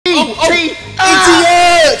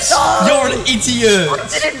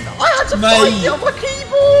to find the other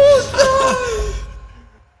keyboard! No!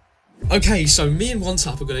 Okay, so me and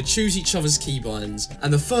OneTap are going to choose each other's keybinds,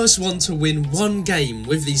 and the first one to win one game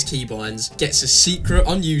with these keybinds gets a secret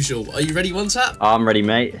unusual. Are you ready, OneTap? I'm ready,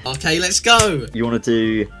 mate. Okay, let's go. You want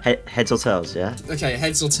to do heads or tails, yeah? Okay,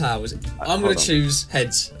 heads or tails. I'm going to choose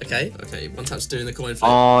heads, okay? Okay, OneTap's doing the coin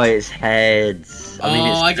flip. Oh, it's heads. I mean,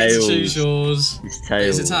 it's I get tails. to choose yours. It's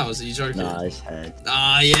tails. Is it tails? Are you joking? Nah, it's heads.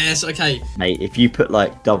 Ah, yes, okay. Mate, if you put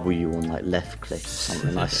like W on like left click or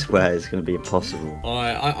something, I swear it's going to be impossible.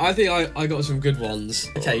 Alright, I think I got some good ones.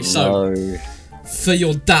 Okay, so No. for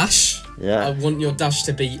your dash, Yeah. I want your dash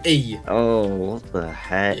to be E. Oh, what the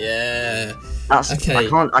heck? Yeah. That's Okay.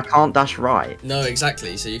 I can't dash right. No,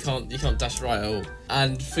 exactly. So you can't dash right at all.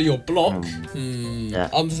 And for your block, Yeah.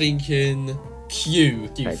 I'm thinking Q.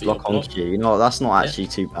 Okay, For your block on Q. You know, that's not actually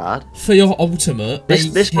too bad. For your ultimate,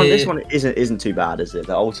 This one isn't too bad, is it?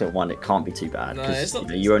 The ultimate one, it can't be too bad. No, 'Cause, it's not. you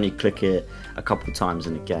know, you only click it a couple of times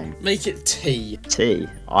in a game. Make it T. T.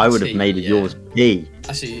 I would have T, made it yeah. yours P.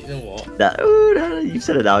 Actually, you know what? Ooh, no, you've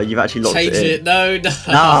said it now. You've actually locked Change it in. it. No, no.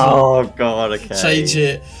 Oh god. Okay. Change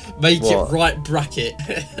it. Make What? it right bracket.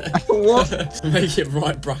 What? Make it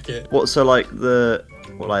right bracket. What? So like the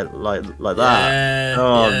like that? Yeah,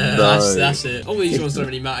 Oh, yeah, no. that's it. All these ones don't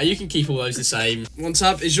really matter. You can keep all those the same.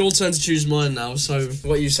 OneTap, it's your turn to choose mine now. So,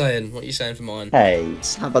 what are you saying? What are you saying for mine? Hey,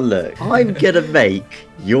 let's have a look. I'm gonna make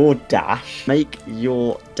your dash. Make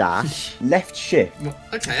your dash left shift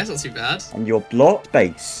Okay, that's not too bad. and your block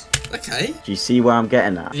base. Okay. Do you see where I'm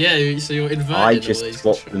getting at? Yeah, so you're inverted. I all just these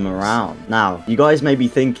swapped them controls. around. Now, you guys may be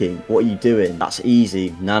thinking, what are you doing? That's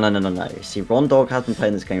easy. No. See, Ron Dog has been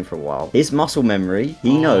playing this game for a while. His muscle memory,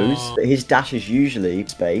 he knows that his dash is usually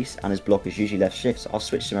space and his block is usually left shift. So I've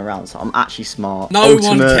switched them around. So I'm actually smart. No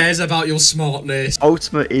one cares about your smartness.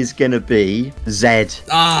 Ultimate is gonna be Z.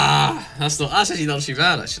 Ah, that's actually not too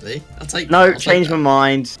bad, actually. I'll take that. No, I'll take change that. my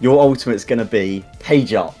mind. Your ultimate's gonna be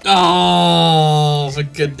page up. Oh, for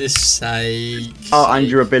goodness sake. Oh, and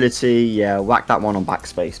your ability, yeah, whack that one on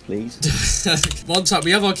backspace, please. OneTap,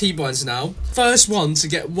 we have our keybinds now. First one to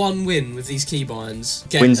get one win with these keybinds.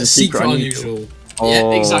 Get Wins a a secret secret unusual. Oh,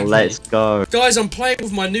 Yeah, exactly. let's go. Guys, I'm playing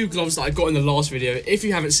with my new gloves that I got in the last video. If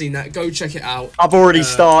you haven't seen that, go check it out. I've already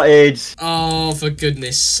started. Oh, for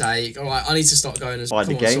goodness sake. Alright, I need to start going as By the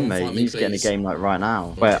Come on, game, someone mate. fight me, He's getting a please. game like right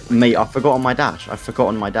now. Wait, mate, I've forgotten my dash. I've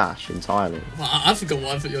forgotten my dash entirely. Well, I forgot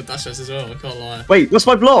what I put your dash as well, I can't lie. Wait, what's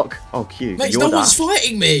my block? Oh, Q. Mate, your no one's dash.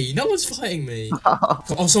 fighting me! No one's fighting me!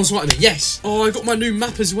 Oh, someone's fighting me, yes! Oh, I got my new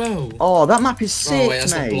map as well! Oh, that map is sick, Oh, wait,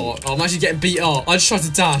 that's mate. not block. Oh, I'm actually getting beat up. I just tried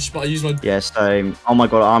to dash, but I used my... Yeah, same. Oh my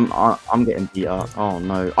god, I'm getting beat up. Oh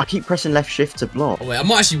no, I keep pressing left shift to block. Oh, wait, I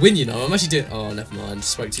might actually win, you know. I'm actually doing... Oh, never mind.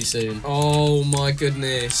 Spoke too soon. Oh, my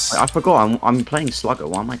goodness. Wait, I forgot. I'm playing Slugger.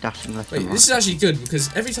 Why am I dashing left Wait, and right? this is actually good,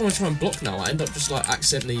 because every time I try and block now, I end up just, like,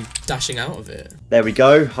 accidentally dashing out of it. There we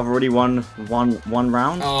go. I've already won one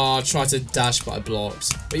round. Oh, I tried to dash, but I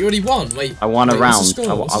blocked. But you already won. Wait. I won a wait, what's round. the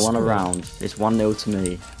score? What's I the won a score? round. It's 1-0 to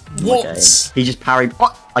me. Oh my What? game. He just parried.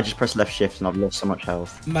 What? I just pressed left shift and I've lost so much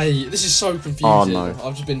health. Mate, this is so confusing. Oh, no.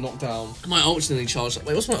 I've just been knocked down. My ult's nearly charged up.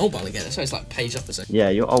 Wait, what's my ult button again? So it's like page up a second. Yeah,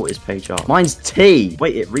 your ult is page up. Mine's T.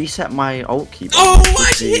 Wait, it reset my ult keyboard. Oh, I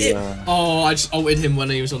actually hit The, it! Oh, I just ulted him when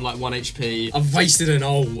he was on like 1 HP. I've wasted an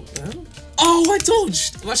ult. Oh, I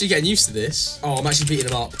dodged! I'm actually getting used to this. Oh, I'm actually beating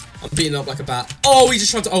him up. I'm beating him up like a bat. Oh, he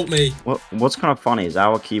just tried to ult me. What's kind of funny is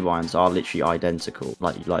our keybinds are literally identical,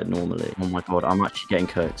 like normally. Oh my god, I'm actually getting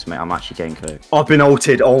cooked, mate. I'm actually getting cooked. I've been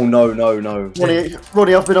ulted. Oh no.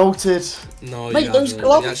 Ronnie, I've been ulted. No, Mate, you those haven't.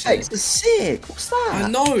 glove You actually- effects are sick. What's that? I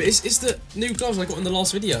know, it's the new gloves I got in the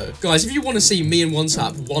last video. Guys, if you want to see me and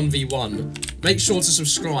OneTap 1v1, make sure to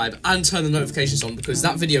subscribe and turn the notifications on because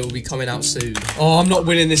that video will be coming out soon. Oh, I'm not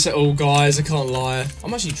winning this at all, guys. I can't lie.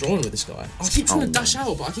 I'm actually drawing with this guy. I keep trying to dash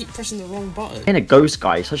out, but I keep pressing the wrong button. In a ghost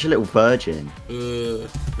guy, he's such a little virgin. Man,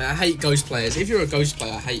 I hate ghost players. If you're a ghost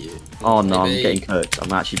player, I hate you. Oh no, Maybe. I'm getting cooked.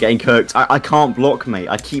 I'm actually getting cooked. I can't block, mate.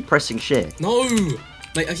 I keep pressing shit. No!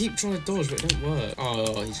 Mate, I keep trying to dodge, but it don't work.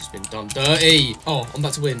 Oh, he's just been done dirty. Oh, I'm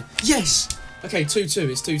about to win. Yes! Okay, 2-2.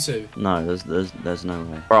 It's 2-2. No, there's no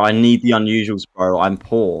way. Bro, I need the unusuals, bro. I'm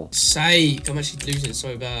poor. Sake, I'm actually losing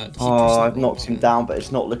so bad. I keep Oh, pressing I've the knocked wrong him down, but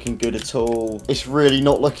it's not looking good at all. It's really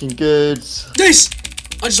not looking good. This!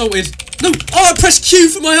 I just ulted. No! Oh, I pressed Q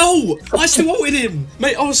for my ult! I still ulted him!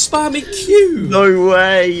 Mate, I was spamming Q! No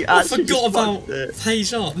way. I Actually forgot just about fucked it.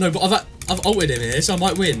 page up. No, but I've ulted him here, so I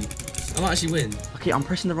might win. I might actually win. Okay, I'm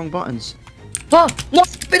pressing the wrong buttons. Ah, no,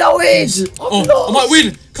 been ulted. Oh, I might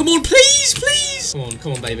win! Come on, please, please!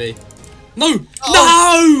 Come on, baby. No!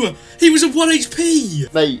 No! He was at 1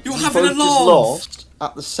 HP! Mate, You're you having a both just laugh. lost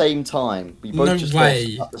at the same time. We both No just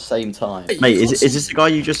way. lost at the same time. Wait, Mate, is this the guy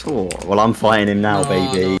you just fought? Well, I'm fighting him now, No,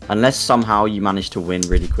 baby. no. Unless somehow you manage to win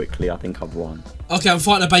really quickly, I think I've won. Okay, I'm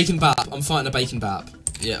fighting a bacon bap.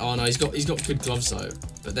 Yeah, oh no, he's got good gloves though.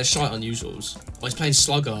 But they're shite unusuals. Oh, he's playing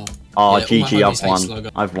Slugger. Oh, Yeah, GG,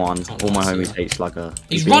 I've I've won. Can't All my lie to homies you. hate Slugger.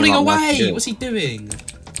 He's beating running him up nice away! skill. What's he doing?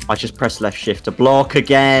 I just pressed left shift to block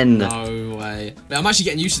again. No way. Mate, I'm actually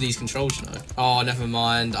getting used to these controls, you know. Oh, never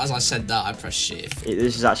mind. As I said that, I pressed shift.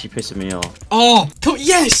 This is actually pissing me off. Oh,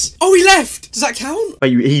 yes! Oh, he left! Does that count?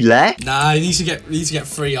 Wait, he left? Nah, he needs to get 3. He needs to get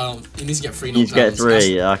 3 knockdowns. He needs to get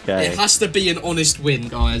 3, okay. It has to be an honest win,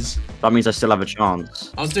 guys. That means I still have a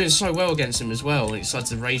chance. I was doing so well against him as well, and he decided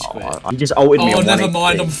to rage quit. He just ulted me Oh, on never 180.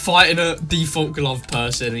 mind. I'm fighting a default glove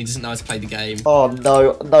person, and he doesn't know how to play the game. Oh,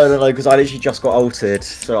 no, because I literally just got ulted,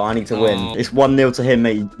 so I need to win. It's 1-0 to him,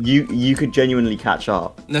 mate. You could genuinely catch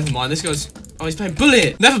up. Never mind. This guy's... Oh, he's playing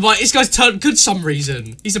Bullet. Never mind. This guy's turned good some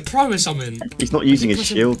reason. He's a pro or something. He's not using his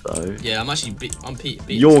shield, though. Yeah, I'm actually beating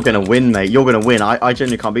You're going to win, mate. You're going to win. I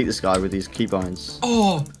genuinely can't beat this guy with these keybinds.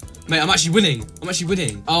 Oh, mate, I'm actually winning.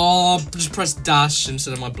 Oh, just press dash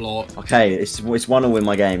instead of my block. Okay, it's 1-0 in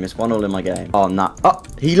my game. It's 1-0 in my game. Oh, nah. Oh,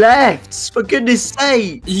 he left. For goodness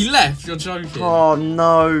sake. He left. You're joking. Oh,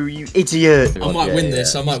 no, you idiot. I might win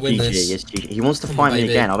this. I might win this. It's GG. He wants to Come fight on, me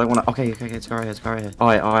baby. again. I don't want to. Okay, let's go right here. All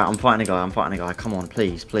right. I'm fighting a guy. Come on,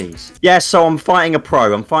 please. Yeah, so I'm fighting a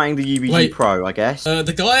pro. I'm fighting the UBG Wait. pro, I guess.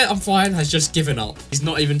 The guy I'm fighting has just given up. He's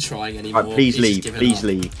not even trying anymore. Right, please He's leave. just given up.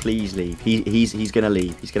 Please leave. He's gonna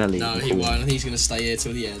leave. No, he won't. He's gonna stay here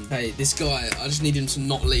till the end. Hey, this guy, I just need him to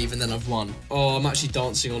not leave, and then I've won. Oh, I'm actually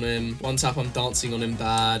dancing on him. One tap, I'm dancing on him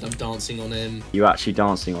bad. I'm dancing on him. You're actually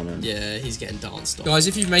dancing on him. Yeah, he's getting danced on. Guys,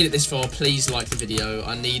 if you've made it this far, please like the video.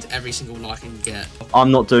 I need every single like I can get.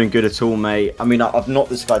 I'm not doing good at all, mate. I mean, I've knocked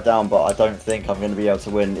this guy down, but I don't think I'm gonna be able to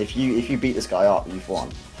win. If you beat this guy up, you've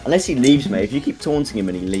won. Unless he leaves, mate. If you keep taunting him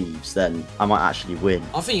and he leaves, then I might actually win.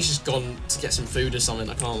 I think he's just gone to get some food or something.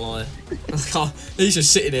 I can't lie. He's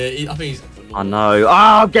just sitting here. I think he's... I know.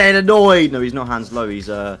 Ah, I'm getting annoyed. No, he's not hands low. He's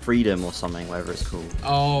freedom or something, whatever it's called.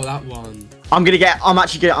 Oh, that one. I'm gonna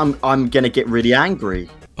get really angry.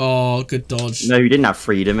 Oh, good dodge. No, he didn't have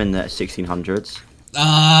freedom in the 1600s.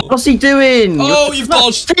 Ah. What's he doing? Oh, you've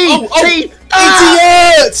dodged. Idiot!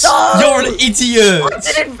 No! You're an idiot.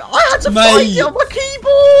 I had to Mate. find it on my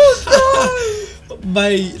keyboard. No.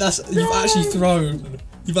 Mate, you've actually thrown.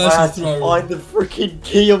 You've I had actually to thrown. find the freaking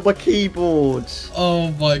key on my keyboard.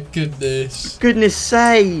 Oh my goodness. Goodness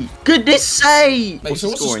sake! Mate, What's so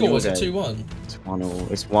what's the score in score? your Is it game? 2-1? It's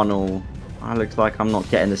 1-0. It's 1-0. I looks like I'm not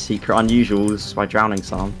getting the secret unusuals by drowning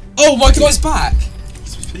some. Oh my god, he's back.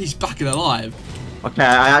 He's back and alive. Okay,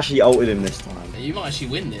 I actually ulted him this time. You might actually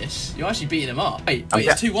win this. You're actually beating him up. Wait, I'm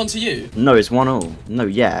it's 2-1 to you. No, it's 1-0. No,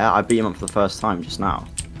 yeah, I beat him up for the first time just now.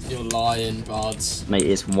 You're lying, buds. Mate,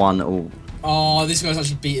 it's 1-0. Oh, this guy's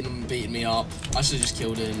actually beating me up. I should have just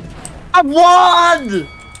killed him. I won!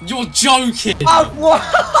 You're joking. I won!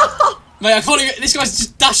 Mate, I can't even. This guy's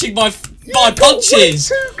just dashing my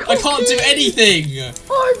punches. I can't do anything.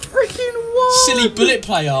 I freaking won! Silly bullet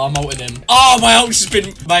player. I'm ulting him. Oh, my ult's just been.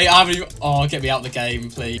 Mate, I haven't even. Oh, get me out of the game,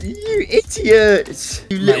 please. You idiot!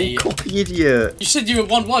 You little Mate. cocky idiot! You said you were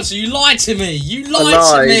 1-1, so you lied to me. You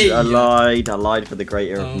lied to me. I lied for the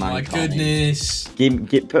greater Oh of my mankind. goodness.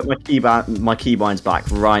 Put my keybinds back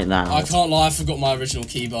right now. I can't lie, I forgot my original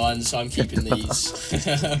keybinds, so I'm keeping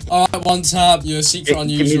these. Alright, one tab, your secret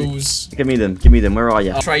unusuals. Give me them. Where are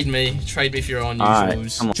you? Trade me for your unusuals.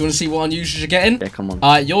 Alright, come on. Do you want to see what unusuals you're getting? Yeah, come on.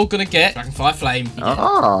 Alright, you're gonna get Dragonfire Flame.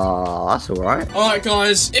 Oh, that's alright. Alright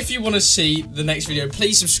guys, if you want to see the next video,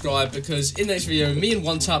 please subscribe, because in the next video, me and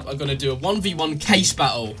One Tap are going to do a 1v1 case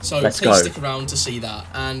battle. So Let's please go. stick around to see that.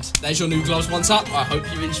 And there's your new gloves, One Tap. I hope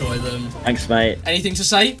you enjoy them. Thanks, mate. Anything to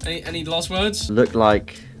say? Any last words? Look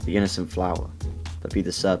like the innocent flower, but be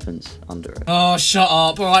the serpents under it. Oh, shut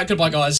up. Alright, goodbye guys.